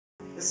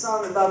This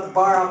song is about the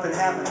bar up in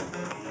heaven.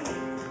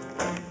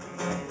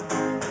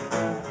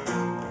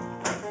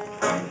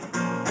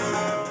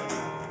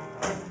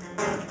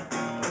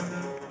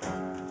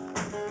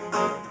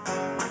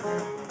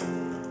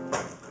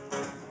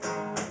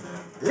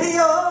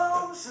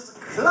 Leo's is a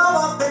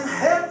club up in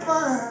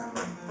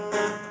heaven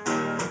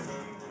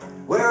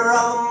where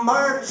all the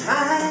martyrs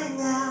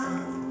hang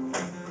out.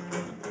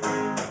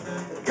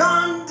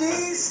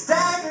 Gandhi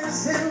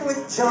staggers in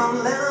with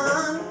John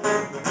Lennon.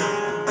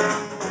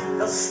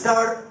 They'll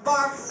start a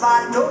bar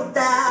fight, no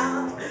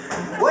doubt.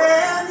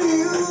 When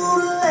you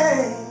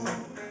lay,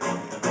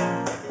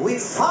 we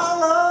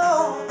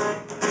follow.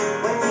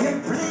 When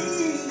you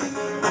bleed,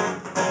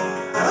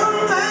 the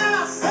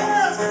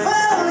masses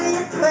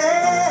fairly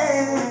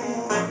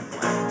play.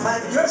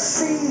 Plant your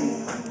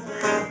seed,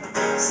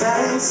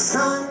 setting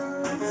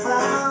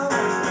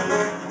sunflowers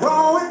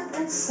growing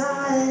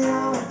inside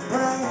our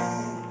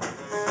brain.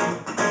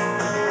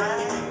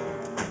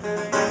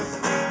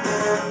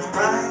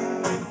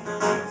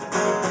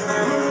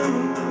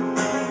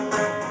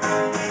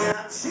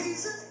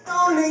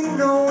 Need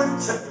no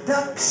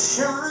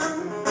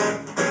introduction.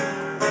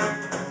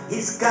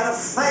 He's got a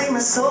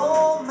famous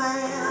old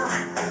man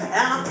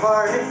and a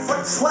party for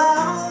 12.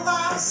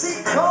 I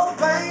see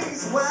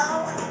Cobain's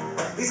well.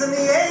 He's in the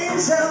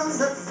Angels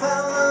that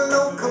fell a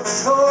local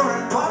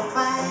touring pop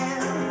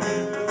band.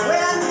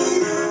 When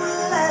you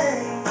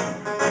lay,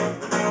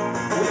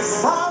 we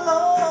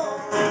follow.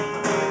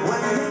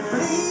 When you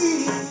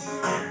bleed,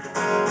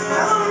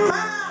 the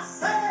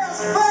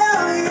masses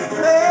fairly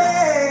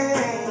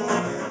play.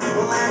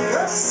 Plant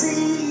your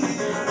seed,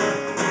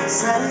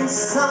 setting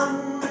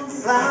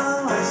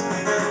sunflowers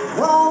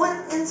growing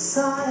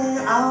inside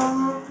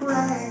our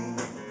brain.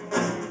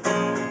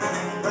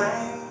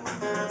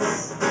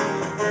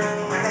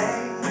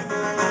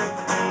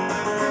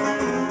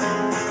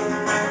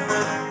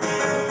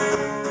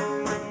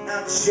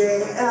 Now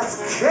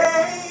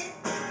JFK,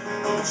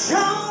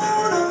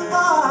 Joan of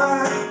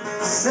Arc,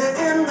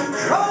 sitting in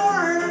the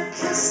corner,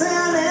 kissing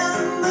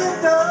in the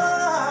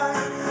dark.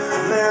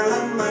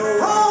 Marilyn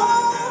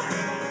Monroe,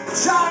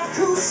 Jacques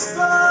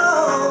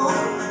Cousteau,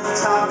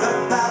 talk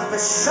about the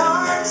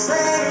sharks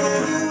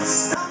they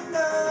used to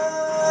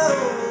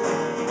know.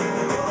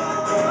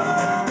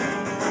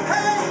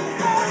 Hey,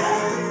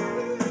 hey,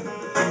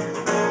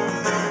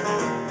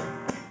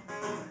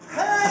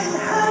 hey,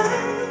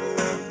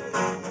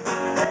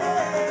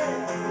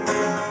 hey,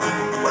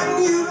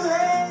 when you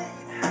lay,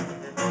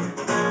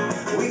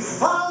 we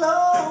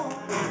follow.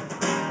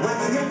 When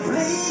you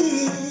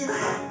bleed,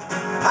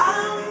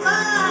 our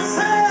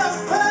masses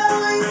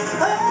fairly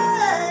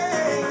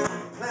play.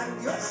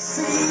 Plant your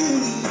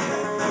seed,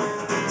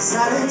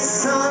 setting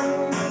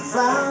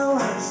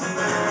sunflowers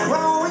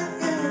growing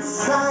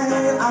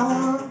inside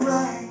our